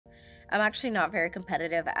I'm actually not very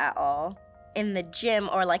competitive at all. In the gym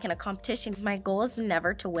or like in a competition, my goal is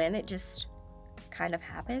never to win. It just kind of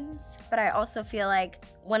happens. But I also feel like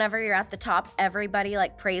whenever you're at the top, everybody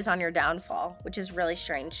like preys on your downfall, which is really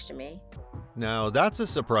strange to me. Now that's a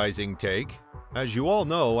surprising take. As you all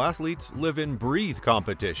know, athletes live and breathe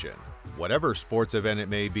competition. Whatever sports event it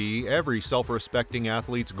may be, every self-respecting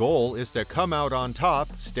athlete's goal is to come out on top,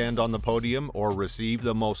 stand on the podium, or receive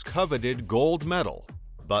the most coveted gold medal.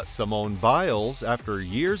 But Simone Biles, after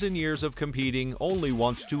years and years of competing, only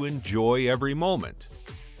wants to enjoy every moment.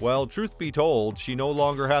 Well, truth be told, she no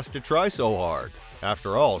longer has to try so hard.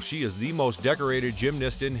 After all, she is the most decorated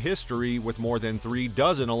gymnast in history with more than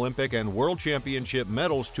 36 Olympic and World Championship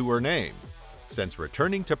medals to her name. Since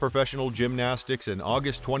returning to professional gymnastics in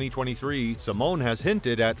August 2023, Simone has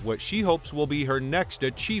hinted at what she hopes will be her next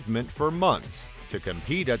achievement for months: to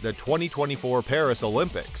compete at the 2024 Paris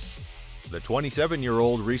Olympics. The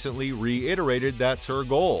 27-year-old recently reiterated that's her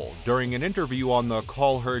goal during an interview on the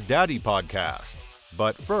Call Her Daddy podcast.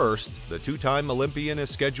 But first, the two-time Olympian is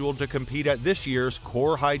scheduled to compete at this year's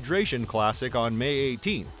Core Hydration Classic on May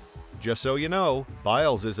 18th. Just so you know,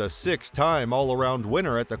 Biles is a 6-time all-around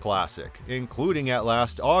winner at the Classic, including at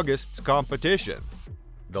last August's competition.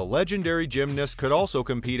 The legendary gymnast could also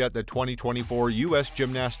compete at the 2024 U.S.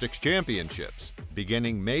 Gymnastics Championships,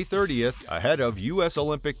 beginning May 30th ahead of U.S.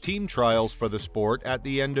 Olympic team trials for the sport at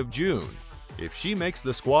the end of June. If she makes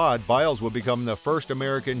the squad, Biles will become the first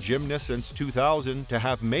American gymnast since 2000 to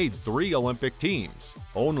have made 3 Olympic teams.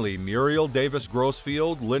 Only Muriel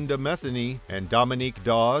Davis-Grossfield, Linda Metheny, and Dominique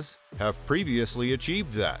Dawes have previously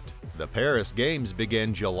achieved that. The Paris Games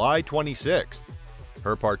begin July 26th.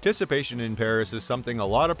 Her participation in Paris is something a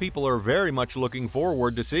lot of people are very much looking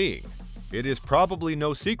forward to seeing. It is probably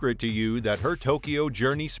no secret to you that her Tokyo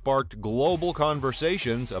journey sparked global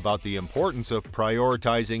conversations about the importance of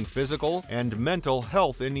prioritizing physical and mental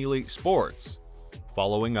health in elite sports.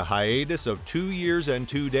 Following a hiatus of 2 years and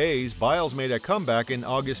 2 days, Biles made a comeback in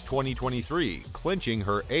August 2023, clinching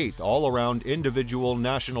her 8th all-around individual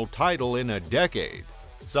national title in a decade.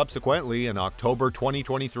 Subsequently, in October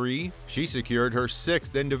 2023, she secured her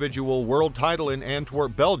 6th individual world title in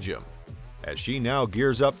Antwerp, Belgium. As she now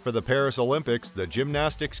gears up for the Paris Olympics, the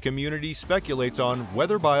gymnastics community speculates on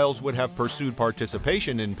whether Biles would have pursued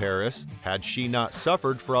participation in Paris had she not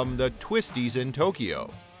suffered from the twisties in Tokyo.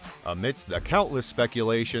 Amidst the countless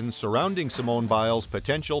speculations surrounding Simone Biles'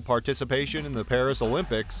 potential participation in the Paris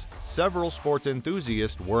Olympics, several sports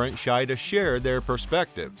enthusiasts weren't shy to share their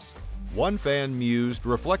perspectives. One fan mused,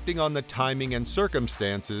 reflecting on the timing and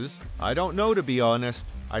circumstances, "I don't know, to be honest.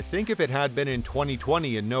 I think if it had been in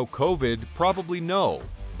 2020 and no COVID, probably no.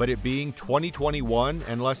 But it being 2021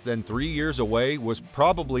 and less than 3 years away was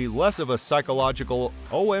probably less of a psychological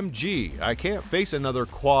OMG, I can't face another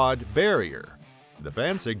quad barrier." The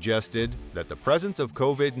fan suggested that the presence of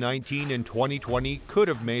COVID-19 in 2020 could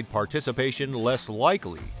have made participation less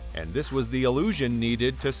likely, and this was the illusion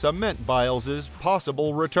needed to cement Biles'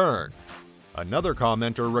 possible return. Another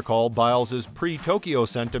commenter recalled Biles' pre-Tokyo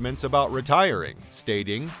sentiments about retiring,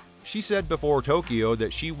 stating, "She said before Tokyo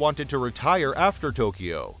that she wanted to retire after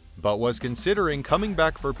Tokyo, but was considering coming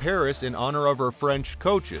back for Paris in honor of her French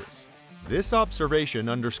coaches." This observation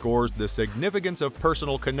underscores the significance of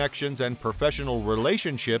personal connections and professional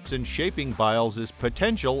relationships in shaping Biles'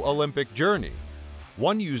 potential Olympic journey.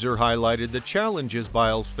 One user highlighted the challenges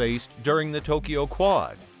Biles faced during the Tokyo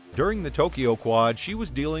Quad. During the Tokyo Quad, she was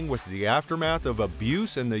dealing with the aftermath of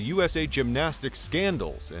abuse and the USA Gymnastics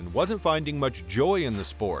scandals and wasn't finding much joy in the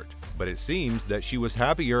sport, but it seems that she was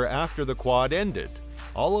happier after the quad ended.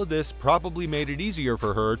 All of this probably made it easier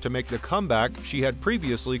for her to make the comeback she had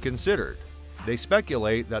previously considered. They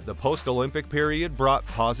speculate that the post-Olympic period brought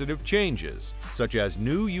positive changes, such as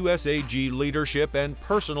new USAG leadership and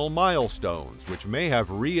personal milestones, which may have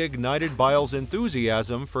reignited Biles'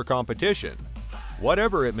 enthusiasm for competition.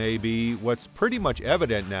 Whatever it may be, what's pretty much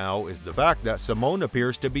evident now is the fact that Simone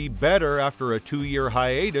appears to be better after a 2-year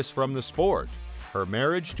hiatus from the sport. Her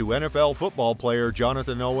marriage to NFL football player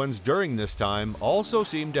Jonathan Owens during this time also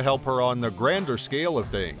seemed to help her on the grander scale of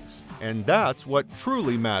things. And that's what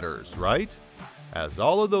truly matters, right? As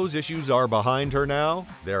all of those issues are behind her now,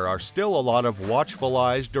 there are still a lot of watchful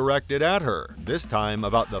eyes directed at her, this time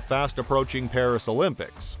about the fast-approaching Paris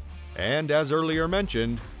Olympics. And as earlier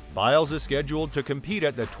mentioned, Biles is scheduled to compete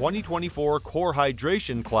at the 2024 Core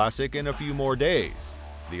Hydration Classic in a few more days.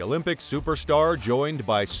 The Olympic superstar, joined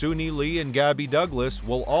by Suni Lee and Gabby Douglas,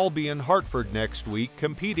 will all be in Hartford next week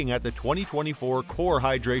competing at the 2024 Core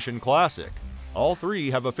Hydration Classic. All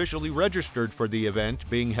 3 have officially registered for the event,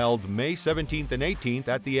 being held May 17th and 18th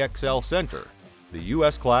at the XL Center. The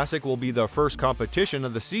U.S. Classic will be the first competition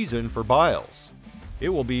of the season for Biles. It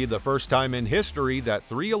will be the first time in history that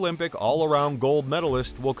 3 Olympic all-around gold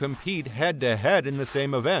medalists will compete head-to-head in the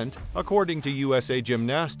same event, according to USA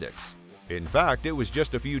Gymnastics. In fact, it was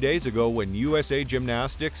just a few days ago when USA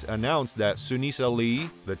Gymnastics announced that Sunisa Lee,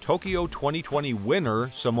 the Tokyo 2020 winner,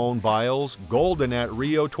 Simone Biles, golden at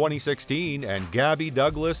Rio 2016, and Gabby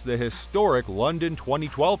Douglas, the historic London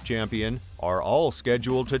 2012 champion, are all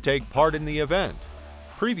scheduled to take part in the event.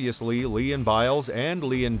 Previously, Lee and Biles and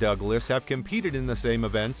Lee and Douglas have competed in the same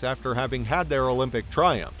events after having had their Olympic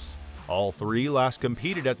triumphs. All 3 last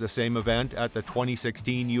competed at the same event at the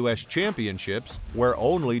 2016 U.S. Championships, where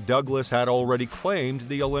only Douglas had already claimed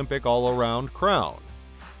the Olympic all-around crown.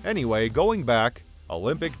 Anyway, going back,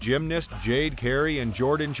 Olympic gymnast Jade Carey and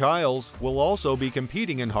Jordan Childs will also be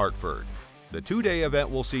competing in Hartford. The 2-day event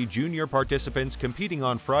will see junior participants competing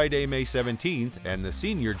on Friday, May 17th, and the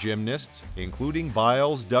senior gymnasts, including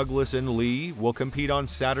Biles, Douglas, and Lee, will compete on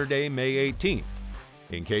Saturday, May 18th.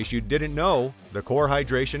 In case you didn't know, the Core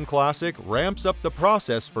Hydration Classic ramps up the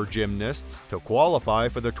process for gymnasts to qualify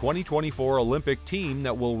for the 2024 Olympic team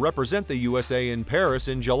that will represent the USA in Paris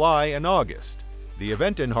in July and August. The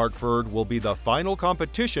event in Hartford will be the final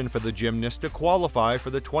competition for the gymnasts to qualify for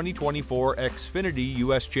the 2024 Xfinity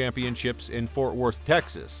US Championships in Fort Worth,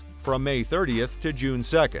 Texas, from May 30th to June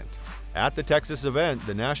 2nd. At the Texas event,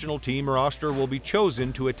 the national team roster will be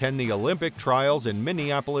chosen to attend the Olympic trials in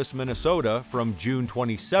Minneapolis, Minnesota from June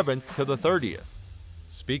 27th to the 30th.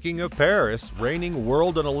 Speaking of Paris, reigning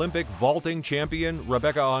world and Olympic vaulting champion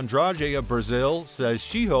Rebecca Andrade of Brazil says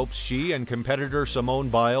she hopes she and competitor Simone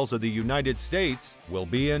Biles of the United States will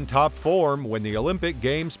be in top form when the Olympic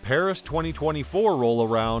Games Paris 2024 roll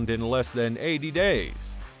around in less than 80 days.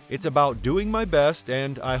 It's about doing my best,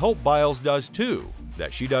 and I hope Biles does too.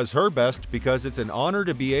 That she does her best because it's an honor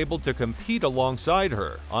to be able to compete alongside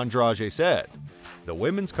her, Andrade said. The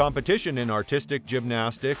women's competition in artistic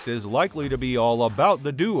gymnastics is likely to be all about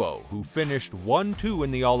the duo, who finished 1-2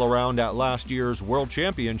 in the all-around at last year's World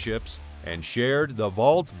Championships and shared the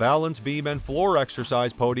vault, balance beam, and floor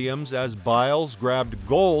exercise podiums as Biles grabbed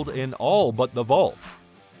gold in all but the vault.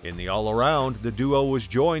 In the all-around, the duo was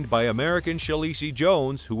joined by American Shalisi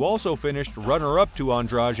Jones, who also finished runner-up to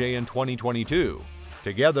Andrade in 2022.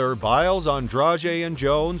 Together, Biles, Andrade, and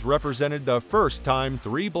Jones represented the first time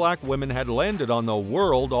 3 black women had landed on the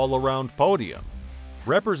world all-around podium.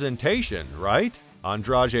 Representation, right?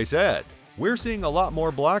 Andrade said. We're seeing a lot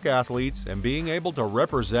more black athletes, and being able to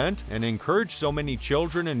represent and encourage so many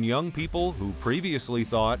children and young people who previously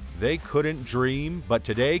thought they couldn't dream, but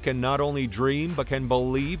today can not only dream but can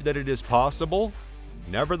believe that it is possible.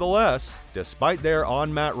 Nevertheless, despite their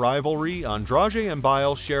on-mat rivalry, Andrade and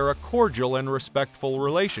Biles share a cordial and respectful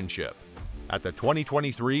relationship. At the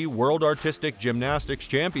 2023 World Artistic Gymnastics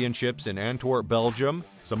Championships in Antwerp, Belgium,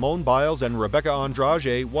 Simone Biles and Rebecca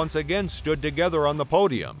Andrade once again stood together on the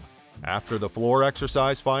podium. After the floor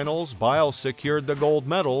exercise finals, Biles secured the gold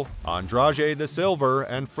medal, Andrade the silver,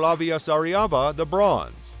 and Flavia Sariava the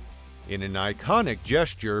bronze. In an iconic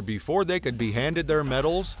gesture before they could be handed their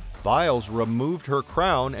medals, Biles removed her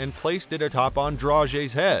crown and placed it atop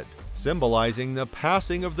Andrade's head, symbolizing the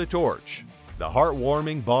passing of the torch. The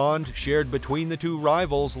heartwarming bond shared between the 2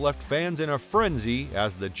 rivals left fans in a frenzy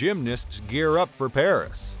as the gymnasts gear up for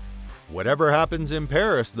Paris. Whatever happens in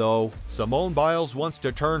Paris, though, Simone Biles wants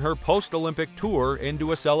to turn her post-Olympic tour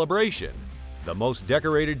into a celebration. The most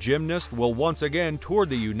decorated gymnast will once again tour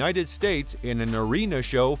the United States in an arena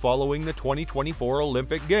show following the 2024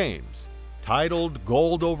 Olympic Games. Titled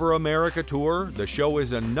Gold Over America Tour, the show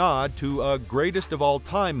is a nod to a greatest of all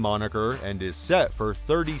time moniker and is set for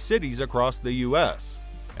 30 cities across the U.S.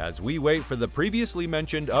 As we wait for the previously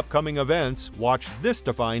mentioned upcoming events, watch this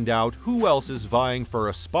to find out who else is vying for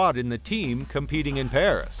a spot in the team competing in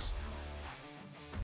Paris.